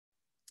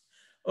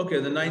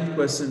Okay, the ninth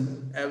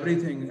question.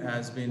 Everything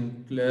has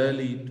been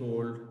clearly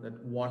told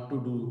that what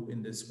to do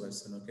in this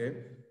question. Okay,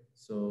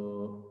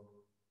 so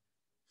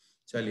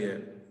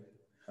chaliye.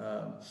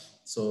 Uh,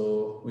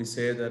 so we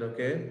say that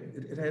okay,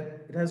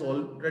 it has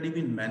already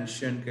been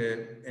mentioned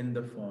in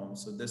the form.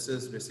 So this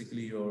is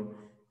basically your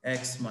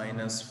x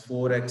minus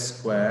 4x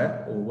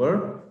square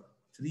over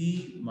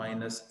 3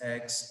 minus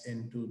x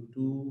into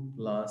 2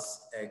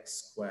 plus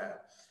x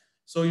square.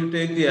 So you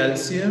take the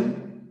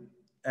LCM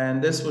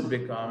and this would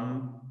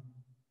become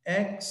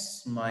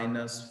x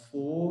minus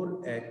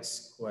 4x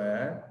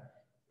square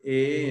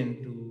a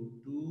into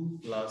 2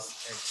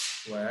 plus x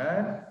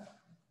square.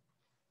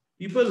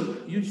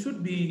 People, you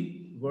should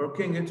be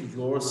working it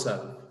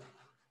yourself,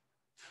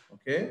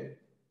 okay,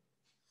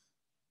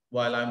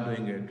 while I'm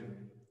doing it.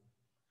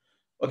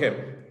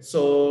 Okay,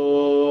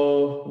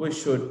 so we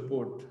should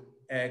put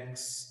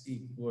x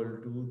equal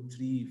to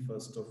 3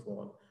 first of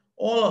all.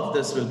 All of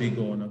this will be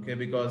gone, okay,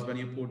 because when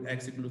you put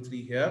x equal to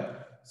 3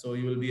 here, so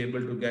you will be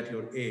able to get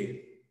your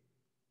a.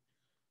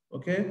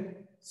 Okay,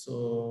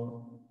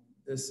 so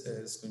this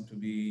is going to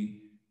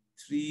be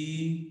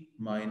 3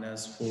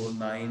 minus 4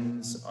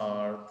 nines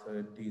are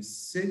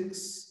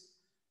 36.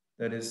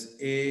 That is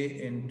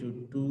a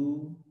into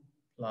 2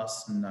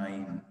 plus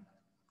 9.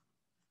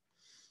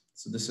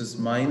 So this is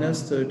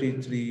minus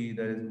 33,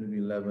 that is going to be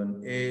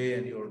 11a,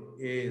 and your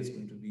a is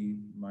going to be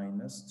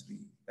minus 3.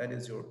 That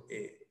is your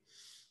a.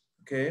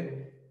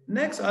 Okay.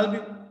 Next, if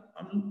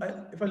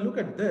I look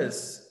at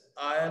this,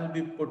 I'll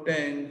be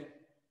putting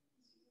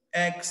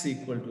x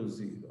equal to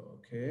 0.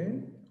 Okay,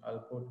 I'll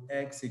put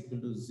x equal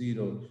to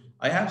 0.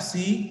 I have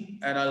c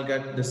and I'll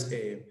get this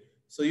a.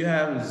 So you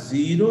have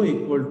 0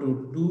 equal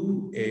to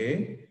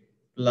 2a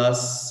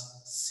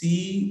plus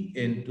c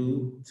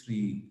into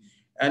 3.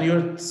 And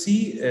your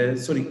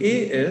a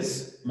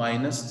is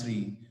minus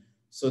 3.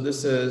 So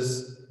this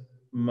is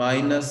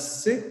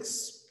minus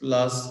 6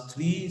 plus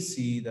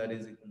 3c, that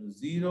is equal to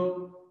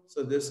 0.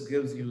 So this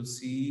gives you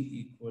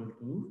c equal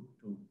to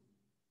 2.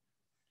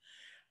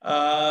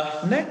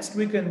 Next,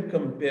 we can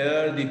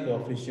compare the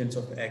coefficients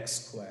of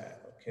x squared,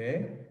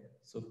 okay?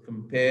 So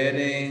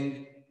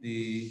comparing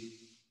the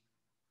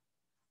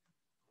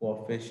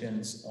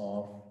coefficients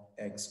of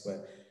x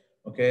squared,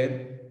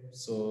 okay?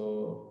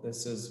 So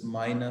this is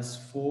minus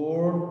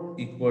 4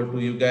 equal to,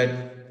 you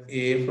get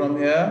a from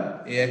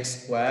here,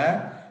 ax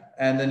squared,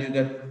 and then you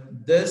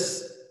get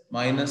this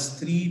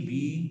minus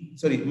 3b,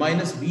 sorry,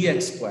 minus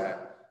bx squared.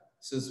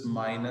 This is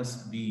minus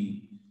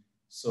b.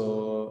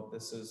 So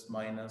this is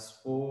minus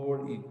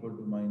 4 equal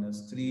to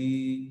minus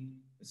 3.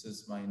 This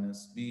is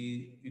minus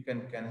b. You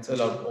can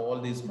cancel out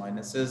all these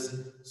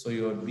minuses. So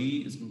your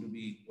b is going to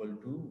be equal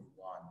to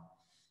 1.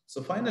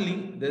 So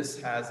finally, this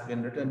has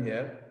been written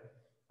here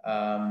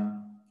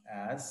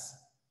as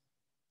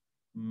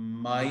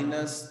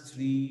minus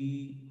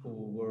 3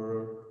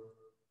 over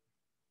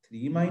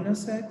 3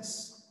 minus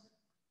x.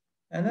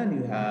 And then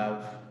you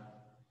have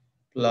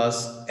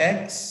plus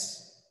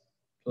x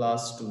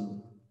plus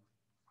 2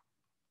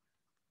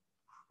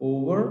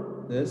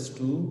 over this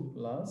 2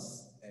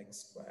 plus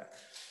x squared.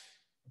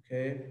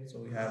 Okay, so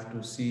we have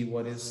to see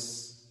what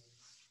is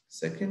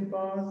second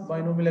part.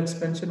 Binomial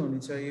expansion honi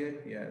chahiye.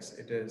 Yes,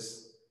 it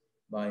is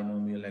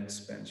binomial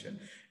expansion.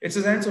 It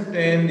says hence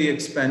obtain the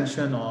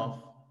expansion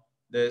of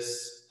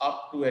this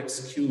up to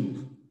x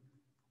cube.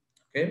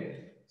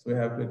 Okay, so we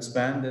have to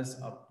expand this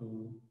up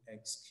to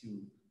x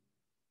cube.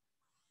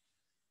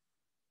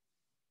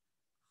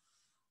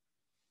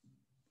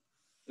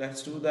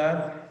 Let's do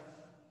that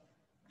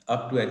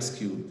up to x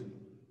cubed.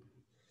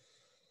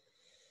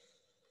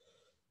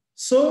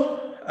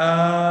 So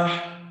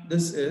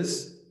this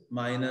is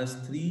minus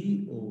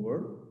 3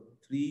 over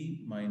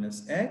 3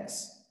 minus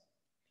x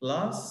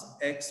plus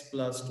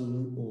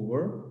 2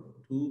 over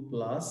 2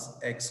 plus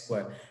x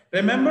squared.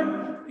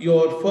 Remember,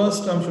 your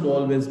first term should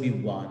always be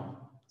 1.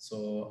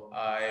 So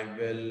I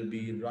will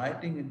be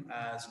writing it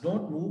as,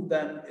 don't move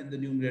them in the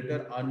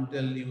numerator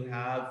until you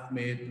have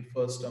made the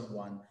first term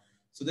 1.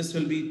 So this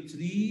will be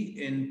 3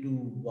 into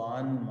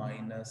 1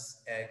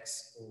 minus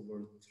x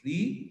over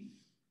 3.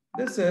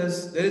 There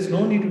is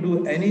no need to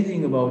do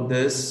anything about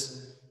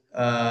this.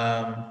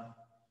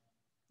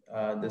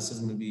 This is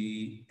going to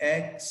be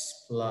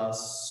x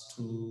plus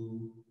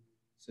 2.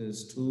 This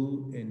is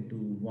 2 into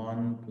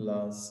 1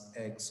 plus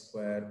x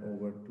squared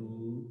over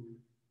 2.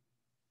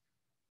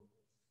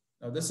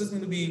 Now this is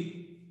going to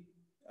be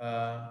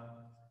uh,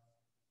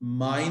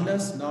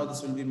 minus, now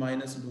this will be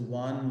minus into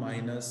 1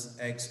 minus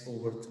x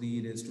over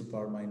 3 raised to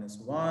power minus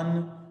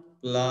 1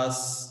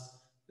 plus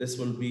this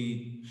will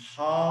be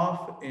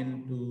half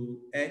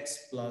into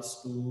x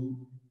plus 2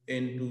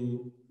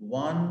 into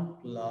 1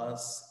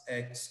 plus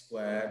x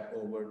squared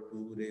over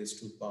 2 raised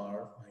to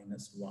power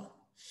minus 1.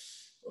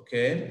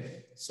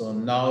 Okay, so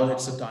now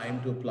it's a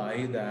time to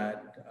apply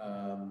that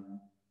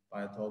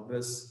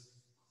Pythagoras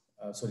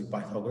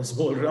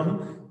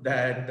theorem,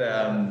 that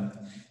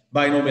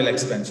binomial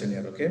expansion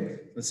here, okay?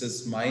 This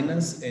is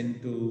minus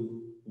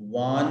into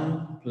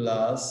 1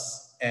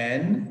 plus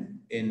n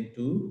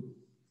into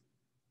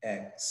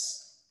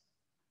x.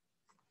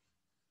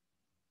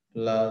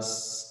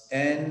 plus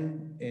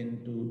n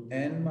into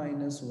n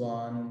minus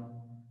 1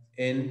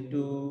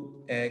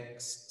 into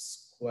x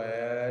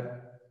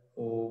squared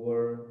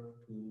over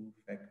 2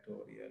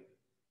 factorial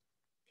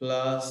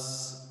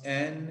plus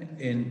n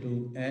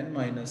into n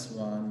minus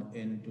 1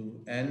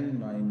 into n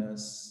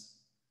minus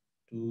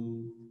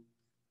 2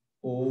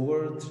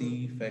 over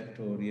 3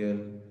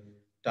 factorial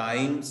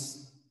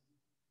times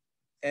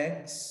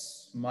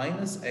x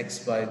minus x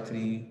by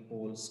 3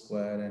 whole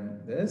square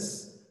and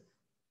this.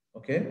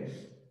 Okay,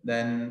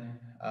 then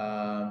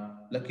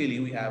luckily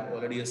we have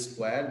already a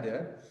square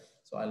there,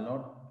 so I'll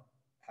not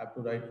have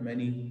to write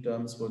many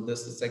terms for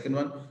this. The second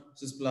one,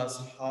 this is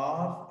plus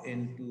half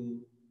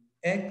into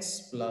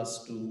x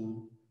plus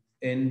 2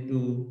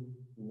 into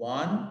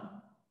 1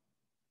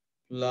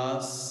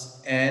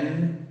 plus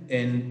n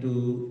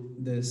into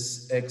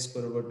this x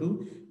square over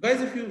 2.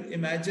 Guys, if you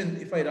imagine,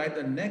 if I write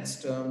the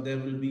next term, there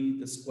will be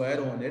the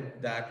square on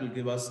it. That will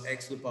give us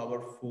x to the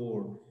power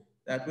 4.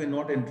 That we're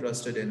not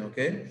interested in,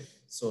 okay?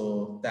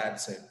 So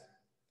that's it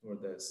for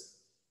this.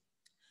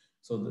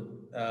 So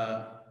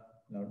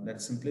now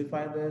let's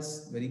simplify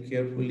this very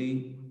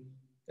carefully.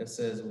 That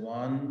says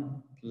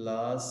 1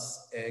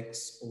 plus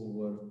x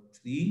over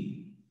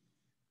 3.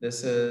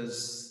 This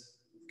is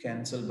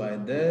cancelled by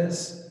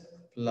this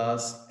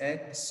plus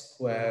x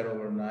square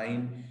over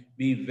 9.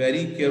 Be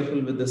very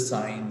careful with the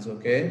signs,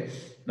 okay?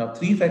 Now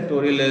 3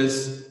 factorial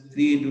is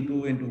 3 into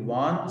 2 into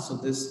 1. So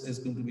this is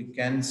going to be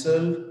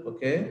cancelled,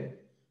 okay?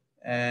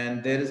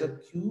 And there is a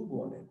cube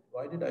on it.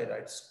 Why did I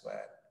write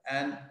square?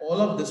 And all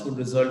of this would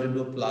result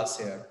into a plus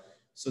here.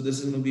 So this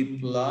is going to be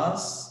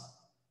plus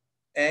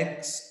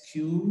x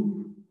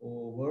cube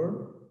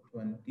over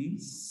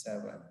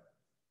 27.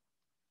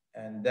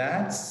 And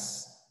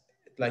that's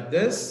like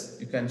this.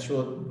 You can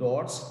show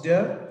dots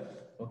there,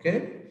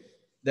 okay?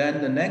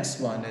 Then the next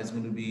one is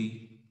going to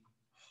be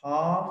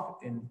half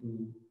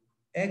into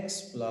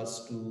x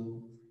plus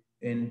 2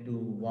 into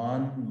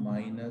 1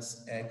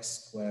 minus x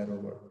square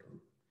over 2,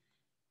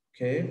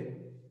 okay?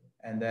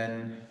 And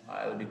then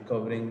I'll be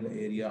covering the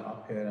area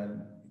up here,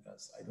 and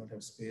because I don't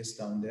have space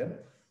down there,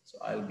 so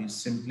I'll be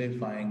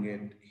simplifying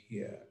it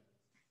here.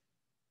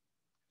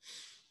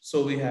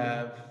 So we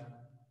have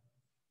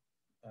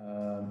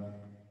um,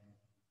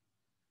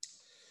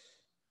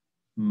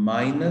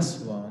 minus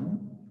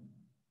 1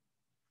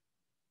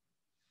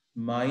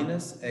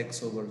 minus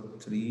x over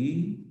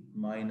 3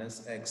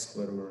 minus x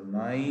square over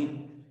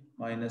 9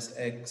 minus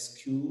x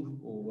cube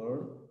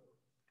over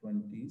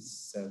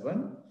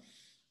 27.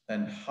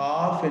 And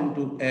half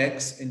into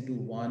x into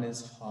 1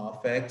 is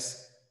half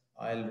x.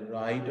 I'll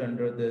write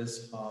under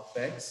this half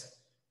x.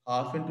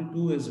 Half into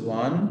 2 is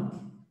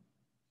 1.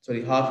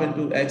 Sorry, half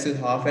into x is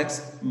half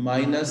x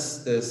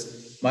minus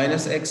this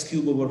minus x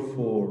cube over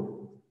 4.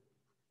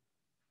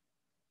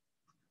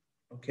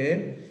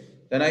 Okay,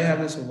 then I have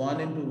this 1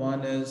 into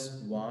 1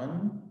 is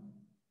 1,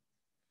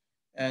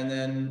 and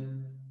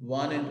then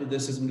 1 into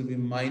this is going to be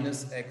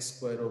minus x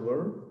squared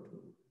over 2.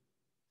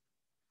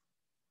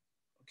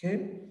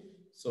 Okay,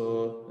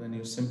 so then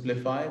you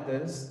simplify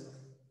this.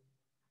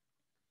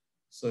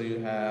 So you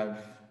have,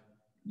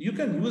 you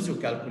can use your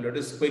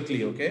calculators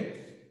quickly, okay?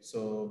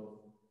 So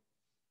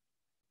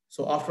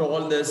after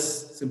all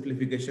this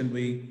simplification,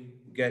 we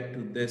get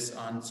to this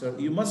answer.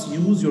 You must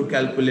use your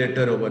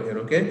calculator over here,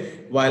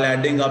 okay? While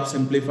adding up,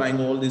 simplifying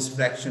all these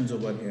fractions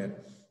over here.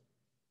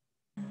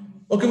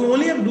 Okay, we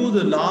only have to do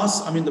the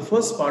last, I mean, the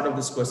first part of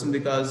this question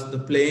because the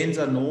planes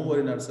are nowhere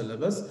in our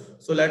syllabus.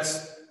 So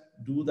let's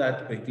do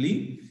that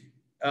quickly.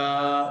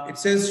 It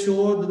says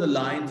show that the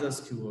lines are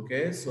skew,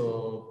 okay?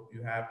 So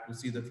you have to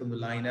see that from the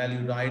line L,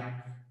 you write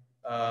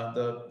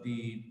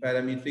the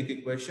parametric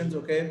equations,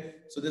 okay?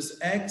 So this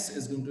X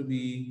is going to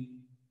be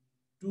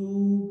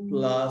 2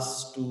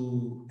 plus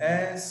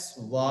 2s,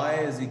 y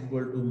is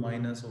equal to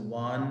minus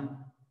 1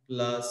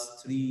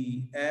 plus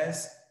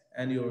 3s,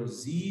 and your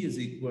z is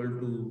equal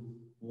to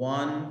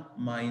 1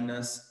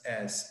 minus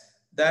s.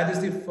 That is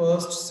the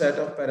first set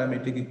of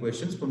parametric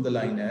equations from the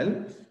line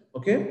L,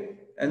 okay?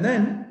 And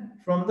then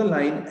from the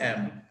line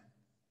M,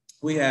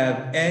 we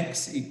have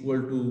x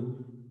equal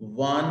to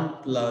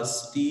 1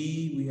 plus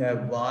t, we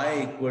have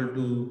y equal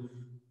to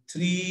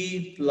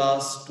 3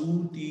 plus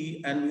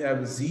 2t, and we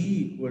have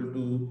z equal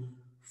to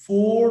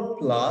 4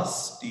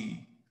 plus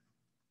t.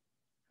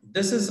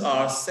 This is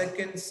our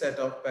second set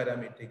of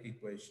parametric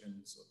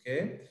equations,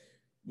 okay?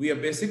 We are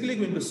basically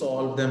going to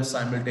solve them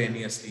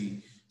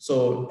simultaneously.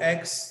 So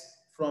x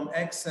from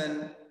x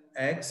and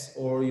x,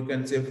 or you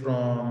can say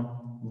from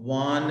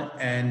 1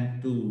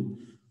 and 2.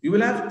 We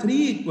will have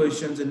three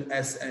equations in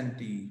S and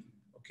T,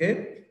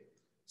 okay?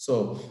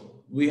 So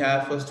we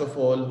have first of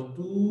all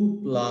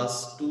 2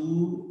 plus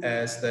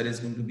 2s, that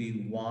is going to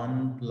be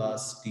 1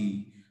 plus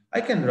t.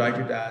 I can write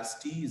it as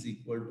t is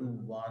equal to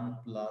 1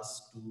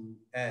 plus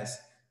 2s.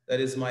 That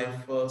is my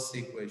first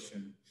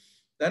equation.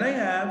 Then I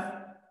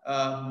have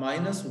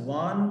minus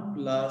 1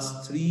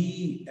 plus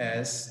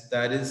 3s,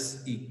 that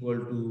is equal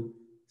to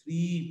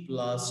 3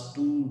 plus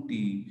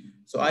 2t.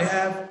 So I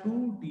have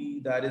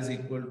 2t that is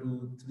equal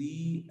to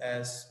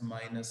 3s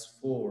minus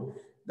 4.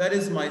 That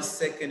is my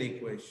second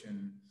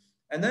equation.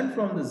 And then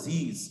from the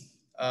z's,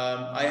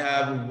 I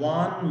have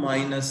 1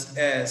 minus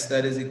s,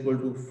 that is equal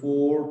to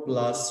 4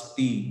 plus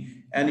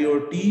t. And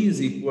your t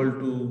is equal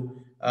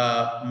to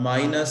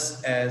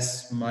minus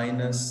s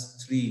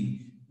minus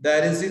 3.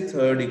 That is the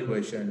third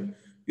equation.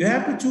 You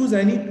have to choose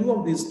any two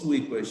of these two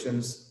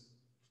equations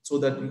so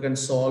that you can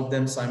solve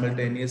them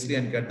simultaneously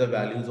and get the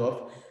values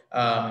of,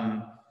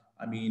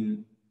 I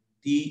mean,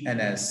 t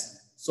and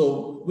s.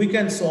 So we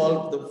can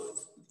solve the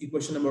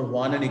equation number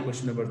 1 and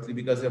equation number 3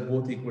 because they're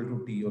both equal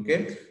to t,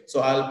 okay? So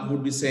I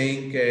would be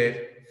saying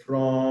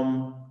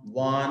from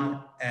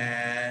 1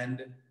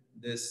 and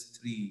this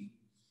 3.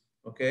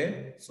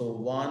 Okay, so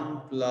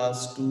 1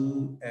 plus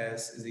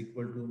 2s is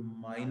equal to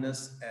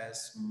minus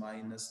s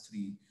minus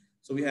 3.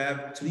 So we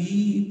have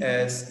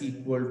 3s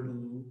equal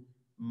to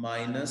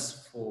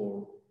minus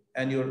 4.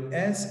 And your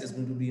s is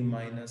going to be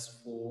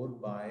minus 4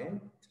 by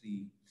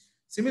 3.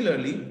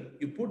 Similarly,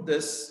 you put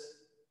this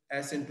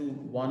s into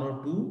 1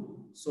 or 2.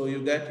 So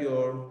you get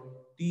your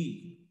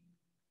t.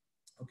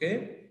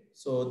 Okay,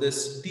 so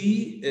this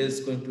t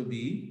is going to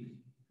be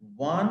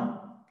 1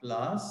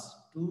 plus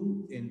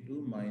 2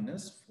 into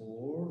minus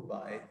 4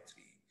 by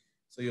 3.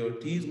 So your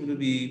t is going to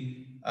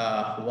be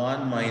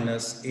 1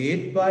 minus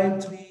 8 by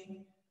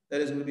 3.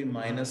 That is going to be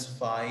minus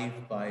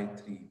 5 by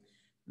 3.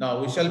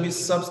 Now we shall be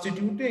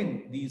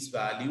substituting these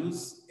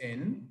values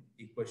in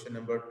equation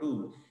number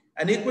 2.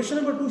 And equation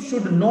number 2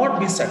 should not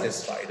be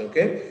satisfied.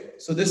 Okay,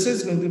 so this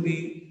is going to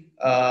be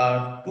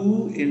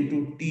 2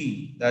 into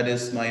t, that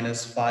is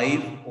minus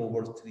 5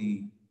 over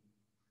 3.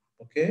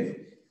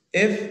 Okay,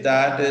 if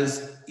that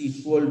is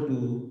equal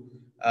to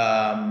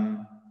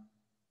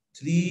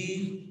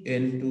 3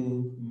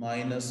 into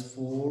minus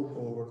 4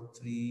 over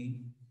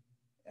 3,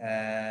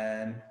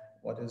 and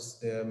what is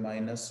there,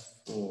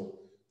 minus 4.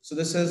 So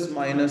this is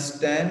minus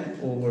 10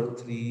 over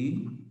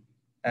 3,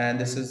 and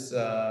this is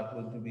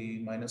going to be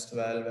minus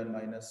 12 and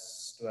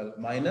minus 12,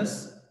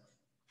 minus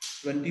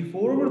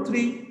 24 over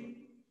 3.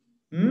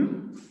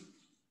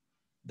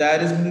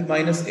 That is going to be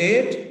minus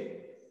 8.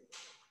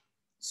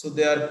 So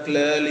they are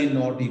clearly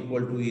not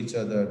equal to each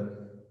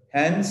other.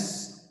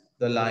 Hence,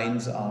 the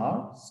lines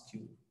are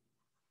skewed.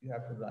 You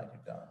have to write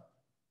it down.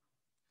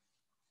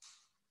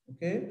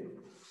 Okay.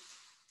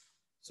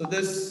 So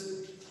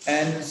this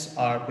ends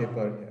our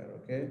paper here.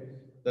 Okay.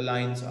 The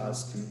lines are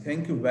skewed.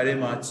 Thank you very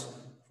much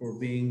for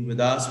being with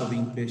us, for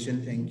being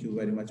patient. Thank you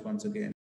very much once again.